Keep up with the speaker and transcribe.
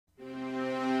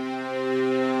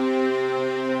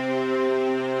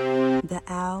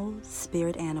Owl,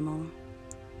 spirit animal,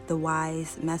 the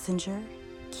wise messenger,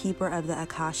 keeper of the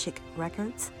Akashic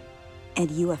records, and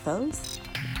UFOs?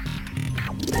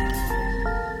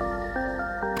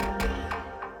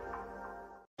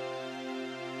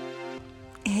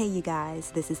 Hey you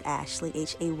guys, this is Ashley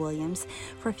H.A. Williams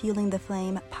for Fueling the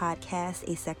Flame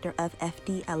podcast, a sector of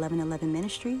FD 1111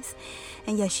 Ministries.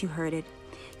 And yes, you heard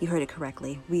it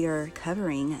correctly. We are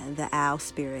covering the owl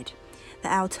spirit, the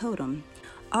owl totem,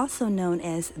 also known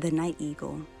as the night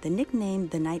eagle. The nickname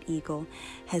the night eagle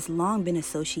has long been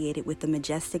associated with the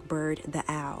majestic bird, the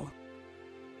owl.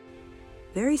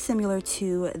 Very similar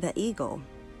to the eagle.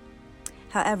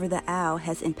 However, the owl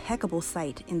has impeccable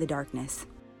sight in the darkness.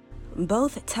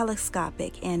 Both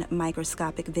telescopic and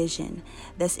microscopic vision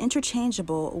that's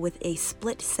interchangeable with a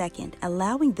split second,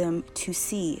 allowing them to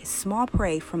see small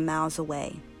prey from miles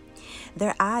away.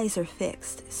 Their eyes are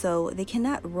fixed, so they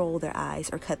cannot roll their eyes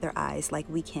or cut their eyes like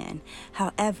we can.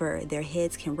 However, their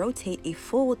heads can rotate a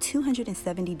full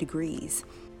 270 degrees.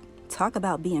 Talk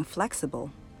about being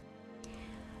flexible.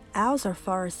 Owls are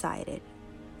far-sighted,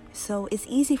 so it's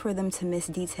easy for them to miss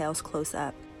details close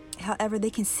up. However, they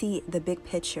can see the big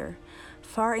picture,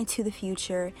 far into the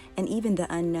future, and even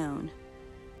the unknown.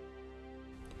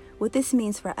 What this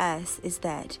means for us is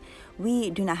that we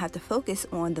do not have to focus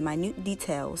on the minute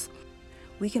details.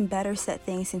 We can better set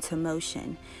things into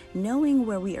motion, knowing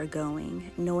where we are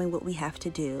going, knowing what we have to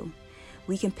do.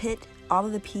 We can put all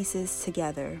of the pieces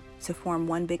together to form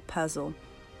one big puzzle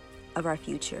of our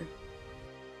future.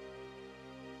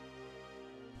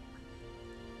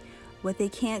 What they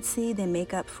can't see, they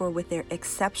make up for with their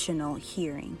exceptional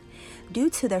hearing.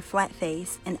 Due to their flat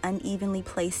face and unevenly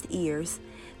placed ears,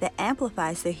 that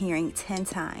amplifies their hearing 10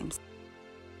 times.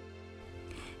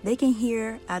 They can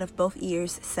hear out of both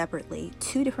ears separately,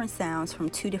 2 different sounds from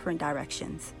 2 different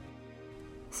directions.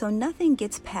 So nothing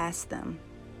gets past them.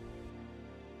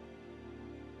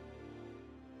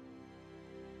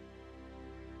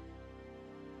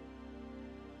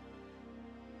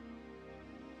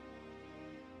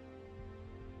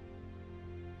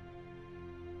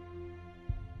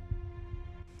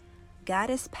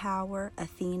 Goddess power,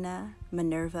 Athena,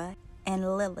 Minerva, and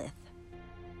Lilith.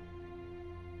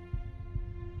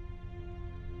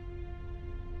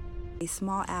 A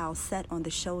small owl sat on the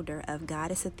shoulder of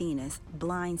Goddess Athena's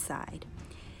blind side,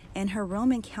 and her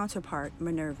Roman counterpart,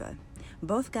 Minerva.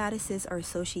 Both goddesses are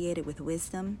associated with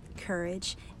wisdom,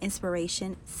 courage,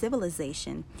 inspiration,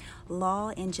 civilization,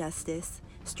 law and justice,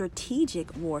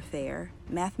 strategic warfare,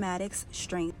 mathematics,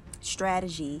 strength,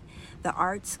 strategy, the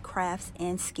arts, crafts,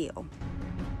 and skill.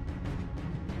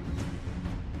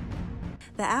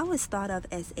 The owl is thought of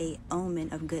as an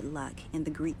omen of good luck in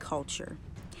the Greek culture.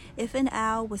 If an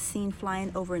owl was seen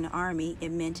flying over an army, it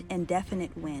meant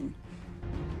indefinite win.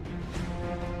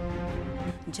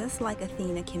 Just like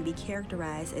Athena can be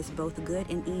characterized as both good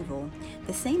and evil,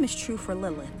 the same is true for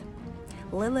Lilith.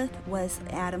 Lilith was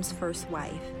Adam's first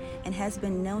wife and has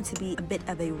been known to be a bit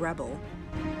of a rebel.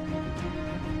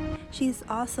 She is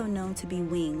also known to be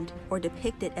winged or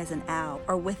depicted as an owl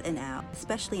or with an owl,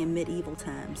 especially in medieval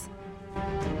times.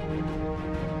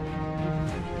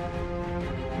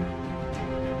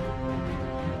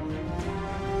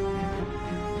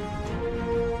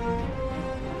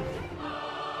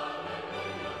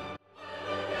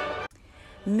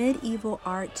 Medieval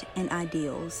art and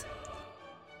ideals.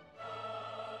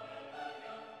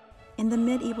 In the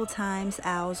medieval times,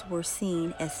 owls were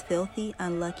seen as filthy,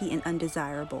 unlucky, and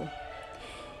undesirable.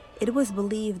 It was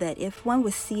believed that if one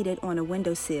was seated on a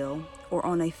windowsill or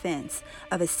on a fence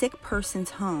of a sick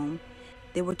person's home,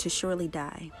 they were to surely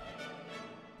die.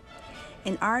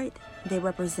 In art, they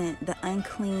represent the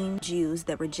unclean Jews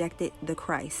that rejected the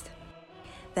Christ.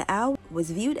 The owl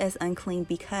was viewed as unclean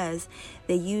because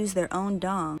they used their own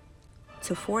dung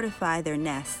to fortify their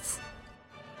nests.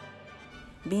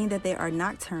 Being that they are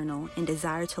nocturnal and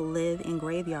desire to live in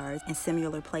graveyards and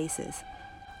similar places.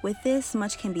 With this,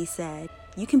 much can be said.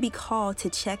 You can be called to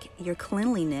check your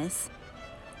cleanliness,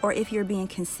 or if you're being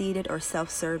conceited or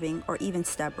self-serving or even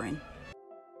stubborn.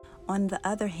 On the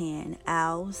other hand,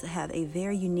 owls have a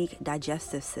very unique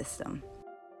digestive system.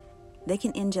 They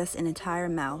can ingest an entire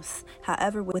mouse.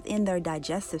 However, within their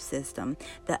digestive system,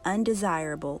 the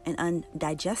undesirable and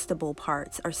undigestible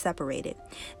parts are separated.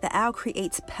 The owl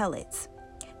creates pellets.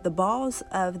 The balls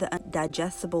of the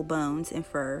digestible bones and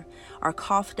fur are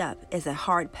coughed up as a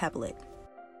hard pebblet.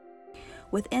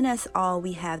 Within us all,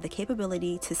 we have the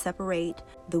capability to separate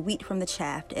the wheat from the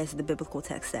chaff, as the biblical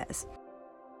text says.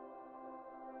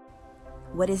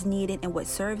 What is needed and what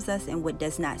serves us and what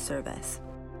does not serve us.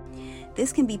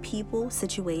 This can be people,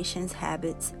 situations,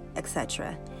 habits,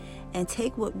 etc. and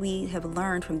take what we have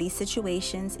learned from these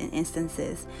situations and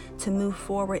instances to move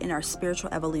forward in our spiritual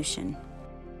evolution.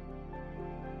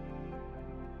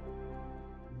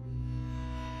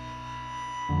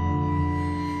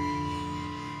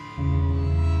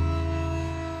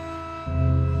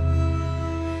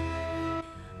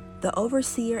 The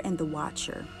overseer and the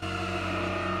watcher.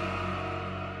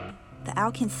 The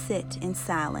owl can sit in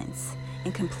silence,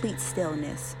 in complete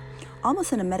stillness,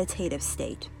 almost in a meditative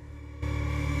state.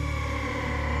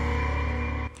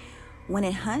 When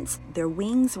it hunts, their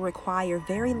wings require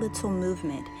very little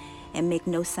movement and make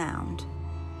no sound.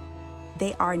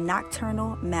 They are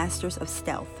nocturnal masters of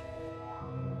stealth.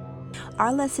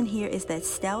 Our lesson here is that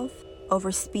stealth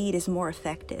over speed is more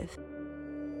effective.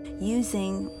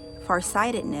 Using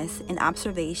farsightedness and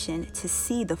observation to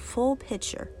see the full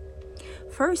picture.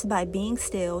 First, by being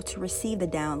still to receive the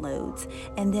downloads,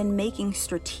 and then making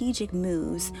strategic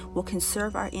moves will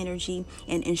conserve our energy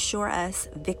and ensure us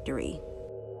victory.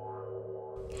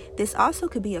 This also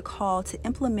could be a call to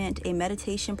implement a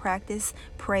meditation practice,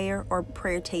 prayer, or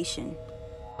prayertation.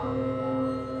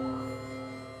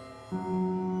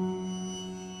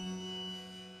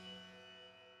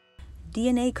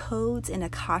 DNA codes and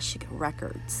Akashic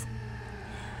records.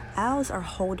 Owls are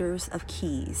holders of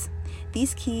keys.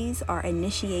 These keys are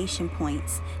initiation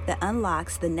points that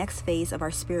unlocks the next phase of our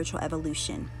spiritual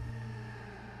evolution.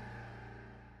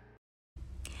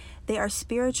 They are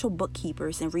spiritual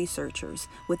bookkeepers and researchers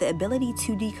with the ability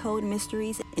to decode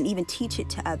mysteries and even teach it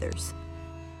to others.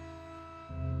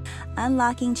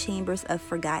 Unlocking chambers of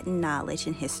forgotten knowledge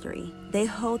and history. They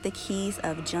hold the keys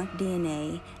of junk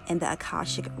DNA and the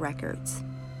Akashic records.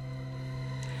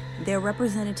 They're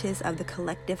representatives of the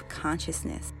collective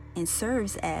consciousness and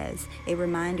serves as a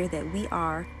reminder that we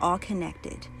are all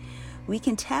connected. We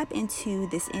can tap into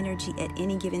this energy at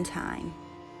any given time.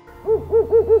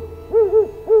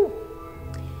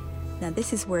 Now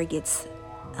this is where it gets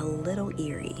a little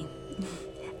eerie.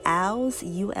 Owls,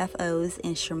 UFOs,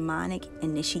 and shamanic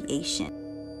initiation.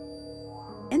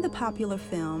 In the popular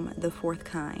film, The Fourth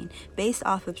Kind, based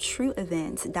off of true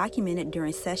events documented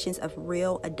during sessions of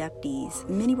real abductees,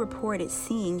 many reported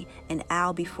seeing an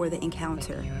owl before the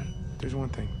encounter. There's one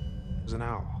thing. There's an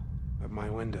owl at my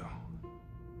window.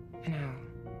 An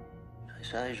owl?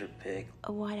 His eyes are big.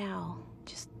 A white owl,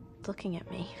 just looking at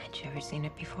me. Had you ever seen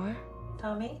it before,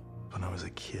 Tommy? When I was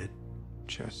a kid,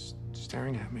 just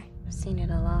staring at me. I've seen it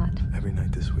a lot. Every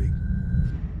night this week.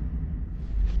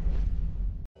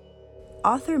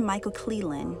 Author Michael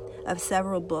Cleland of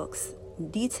several books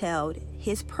detailed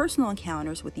his personal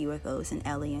encounters with UFOs and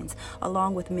aliens,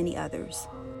 along with many others.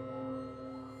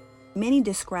 Many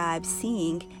describe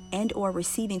seeing and or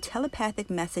receiving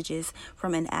telepathic messages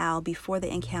from an owl before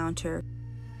the encounter,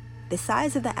 the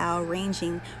size of the owl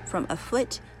ranging from a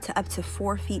foot to up to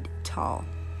 4 feet tall.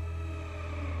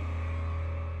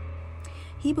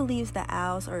 He believes the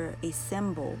owls are a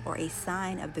symbol or a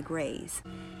sign of the Greys,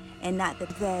 and not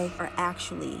that they are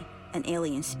actually an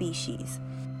alien species.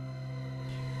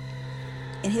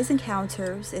 In his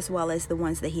encounters, as well as the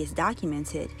ones that he has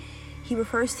documented, he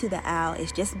refers to the owl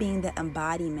as just being the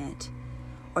embodiment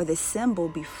or the symbol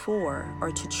before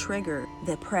or to trigger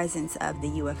the presence of the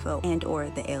UFO and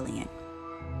or the alien.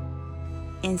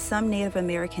 In some Native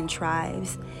American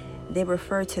tribes, they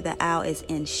refer to the owl as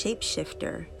a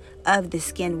shapeshifter of the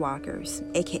skinwalkers,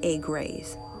 aka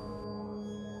Greys.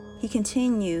 He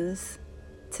continues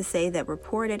to say that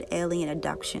reported alien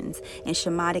abductions and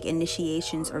shamanic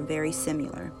initiations are very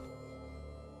similar.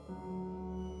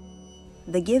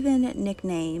 The given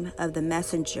nickname of the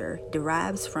messenger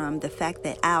derives from the fact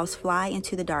that owls fly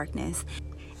into the darkness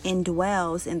and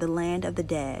dwells in the land of the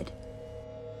dead,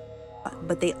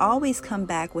 but they always come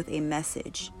back with a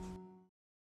message.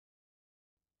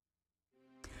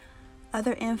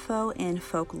 Other info and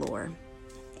folklore.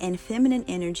 And feminine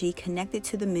energy connected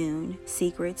to the moon,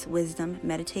 secrets, wisdom,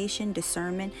 meditation,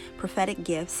 discernment, prophetic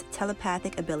gifts,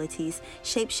 telepathic abilities,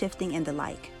 shape-shifting, and the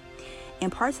like. In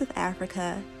parts of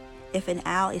Africa, if an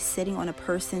owl is sitting on a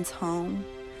person's home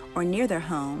or near their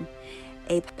home,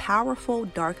 a powerful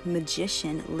dark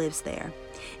magician lives there.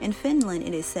 In Finland,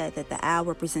 it is said that the owl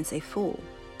represents a fool,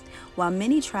 while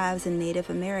many tribes in Native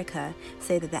America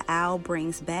say that the owl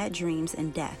brings bad dreams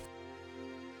and death.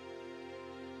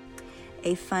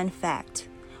 A fun fact,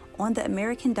 on the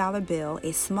American dollar bill,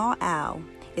 a small owl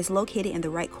is located in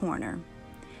the right corner.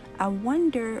 I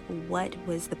wonder what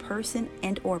was the person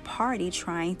and or party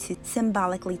trying to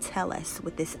symbolically tell us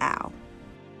with this owl.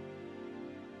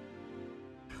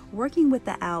 Working with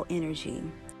the owl energy.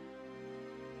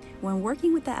 When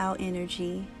working with the owl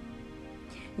energy,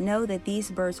 know that these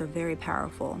birds are very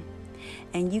powerful.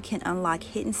 and you can unlock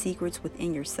hidden secrets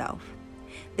within yourself.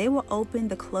 They will open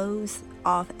the closed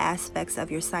off aspects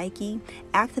of your psyche,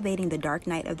 activating the dark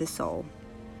night of the soul.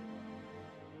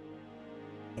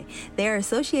 They are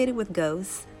associated with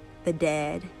ghosts, the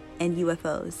dead, and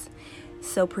UFOs,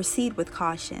 so proceed with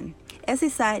caution. As a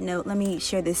side note, let me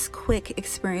share this quick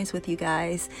experience with you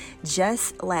guys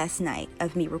just last night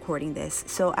of me recording this.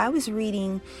 So I was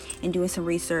reading and doing some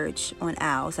research on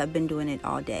owls. I've been doing it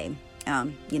all day,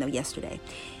 yesterday.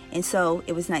 And so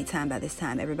it was nighttime by this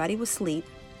time. Everybody was asleep,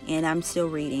 and I'm still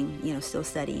reading, still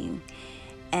studying.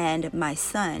 And my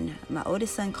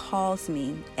oldest son calls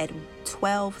me at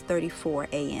 12:34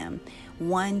 a.m.,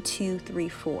 1, 2, 3,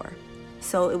 4.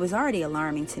 So it was already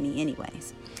alarming to me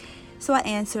anyways. So I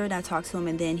answered, I talked to him,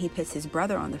 and then he puts his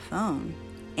brother on the phone.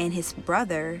 And his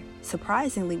brother,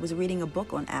 surprisingly, was reading a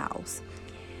book on owls.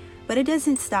 But it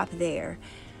doesn't stop there.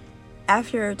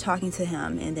 After talking to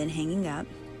him and then hanging up,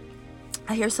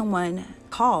 I hear someone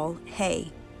call,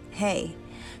 hey.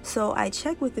 So I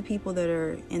check with the people that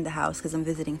are in the house because I'm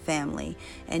visiting family,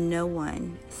 and no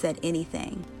one said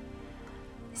anything.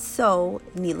 So,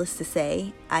 needless to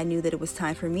say, I knew that it was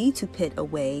time for me to put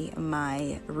away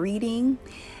my reading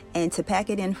and to pack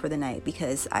it in for the night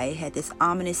because I had this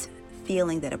ominous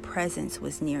feeling that a presence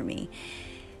was near me.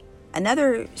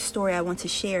 Another story I want to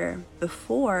share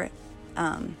before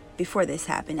this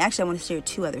happened. Actually, I want to share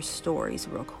 2 other stories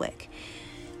real quick.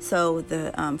 So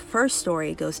the first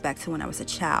story goes back to when I was a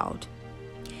child,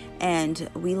 and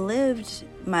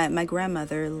my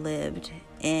grandmother lived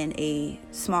in a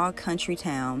small country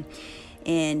town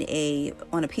on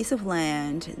a piece of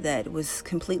land that was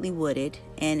completely wooded,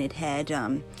 and it had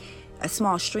a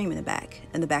small stream in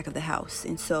the back of the house.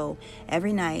 And so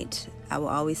every night I will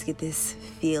always get this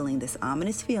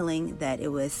ominous feeling that it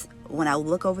was, when I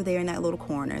look over there in that little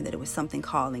corner, that it was something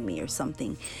calling me, or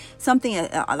something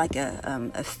like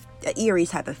a eerie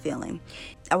type of feeling.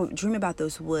 I would dream about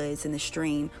those woods and the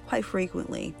stream quite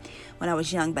frequently when I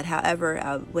was young, but however,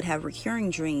 I would have recurring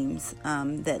dreams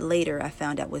that later I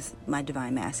found out was my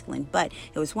divine masculine. But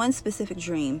it was one specific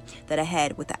dream that I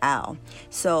had with the owl.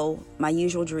 So my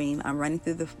usual dream, I'm running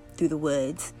through the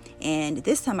woods, and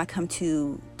this time I come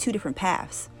to 2 different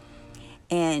paths.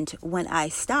 And when I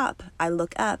stop, I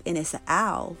look up, and it's an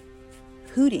owl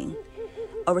hooting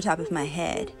over top of my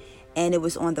head. And it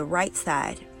was on the right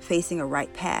side, facing a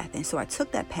right path. And so I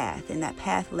took that path, and that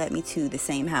path led me to the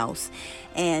same house.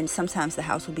 And sometimes the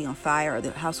house would be on fire, or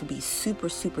the house would be super,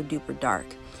 super duper dark.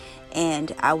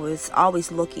 And I was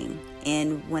always looking.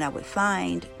 And what I would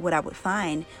find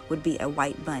would be a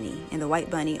white bunny. And the white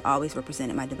bunny always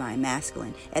represented my divine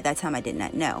masculine. At that time, I did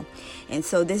not know. And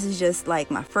so this is just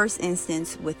like my first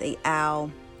instance with a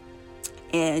owl,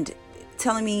 and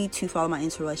telling me to follow my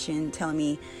intuition, telling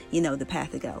me, the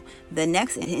path to go. The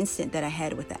next instant that I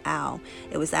had with the owl,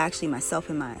 it was actually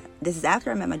myself and this is after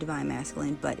I met my divine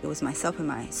masculine, but it was myself and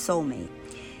my soulmate.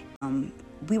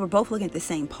 We were both looking at the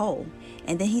same pole,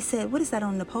 and then he said, "What is that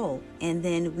on the pole?" And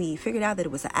then we figured out that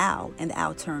it was an owl, and the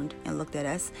owl turned and looked at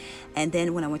us. And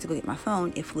then when I went to go get my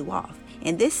phone, it flew off.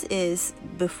 And this is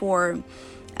before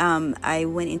I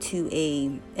went into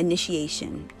a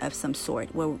initiation of some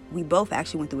sort. Well, we both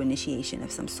actually went through initiation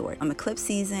of some sort. Eclipse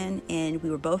season, and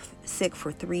we were both sick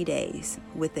for 3 days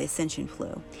with the ascension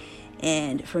flu.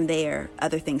 And from there,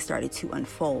 other things started to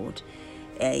unfold.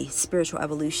 A spiritual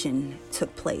evolution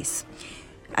took place.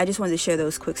 I just wanted to share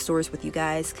those quick stories with you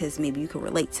guys because maybe you could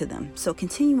relate to them. So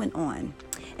continuing on,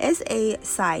 as a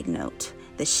side note,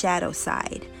 the shadow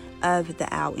side of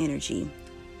the owl energy,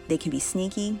 they can be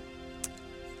sneaky.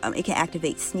 It can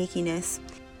activate sneakiness.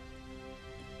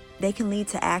 They can lead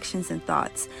to actions and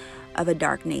thoughts of a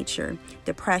dark nature,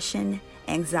 depression,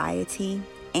 anxiety,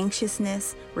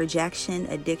 anxiousness, rejection,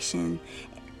 addictions,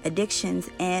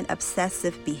 and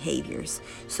obsessive behaviors.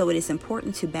 So it is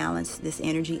important to balance this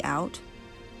energy out,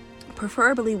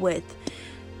 preferably with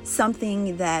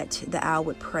something that the owl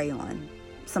would prey on,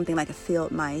 something like a field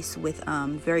mice with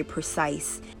very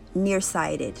precise,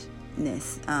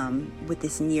 nearsightedness, with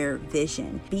this near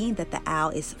vision. Being that the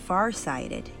owl is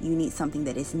far-sighted, you need something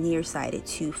that is nearsighted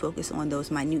to focus on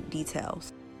those minute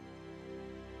details.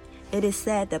 It is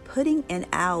said that putting an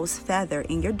owl's feather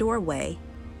in your doorway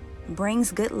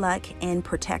brings good luck and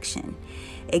protection.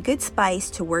 A good spice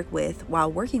to work with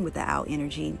while working with the owl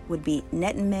energy would be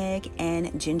nutmeg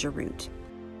and ginger root.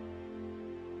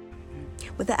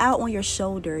 With the owl on your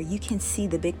shoulder, you can see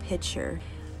the big picture.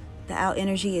 The owl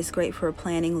energy is great for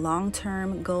planning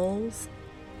long-term goals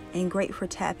and great for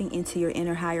tapping into your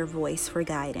inner higher voice for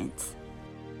guidance.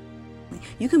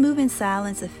 You can move in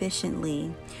silence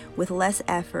efficiently with less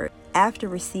effort after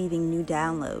receiving new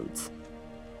downloads.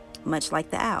 much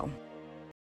like the owl.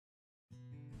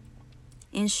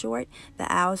 In short,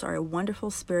 the owls are a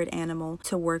wonderful spirit animal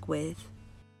to work with.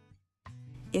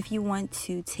 If you want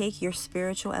to take your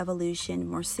spiritual evolution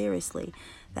more seriously,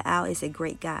 the owl is a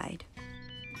great guide.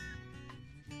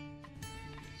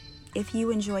 If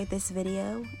you enjoyed this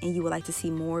video and you would like to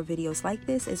see more videos like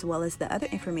this, as well as the other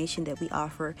information that we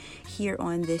offer here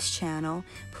on this channel,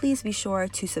 please be sure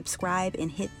to subscribe and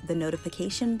hit the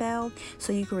notification bell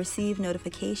so you can receive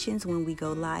notifications when we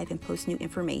go live and post new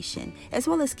information, as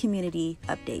well as community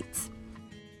updates.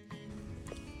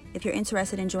 If you're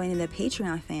interested in joining the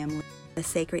Patreon family, the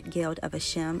Sacred Guild of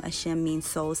Hashem means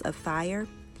Souls of Fire,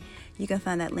 you can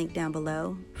find that link down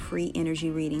below. Free energy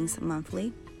readings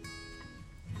monthly.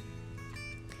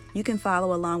 You can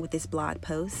follow along with this blog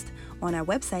post on our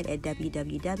website at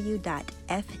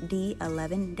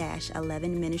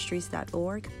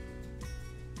www.fd11-11ministries.org.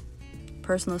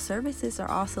 Personal services are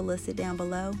also listed down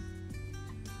below.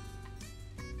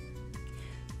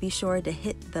 Be sure to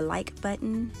hit the like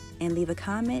button and leave a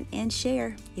comment and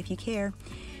share if you care.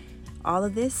 All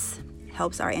of this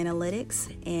helps our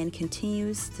analytics and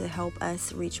continues to help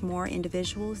us reach more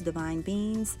individuals, divine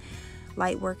beings,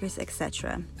 light workers,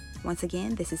 etc. Once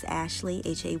again, this is Ashley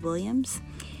H.A. Williams,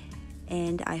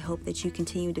 and I hope that you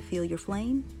continue to feel your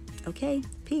flame. Okay,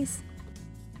 peace.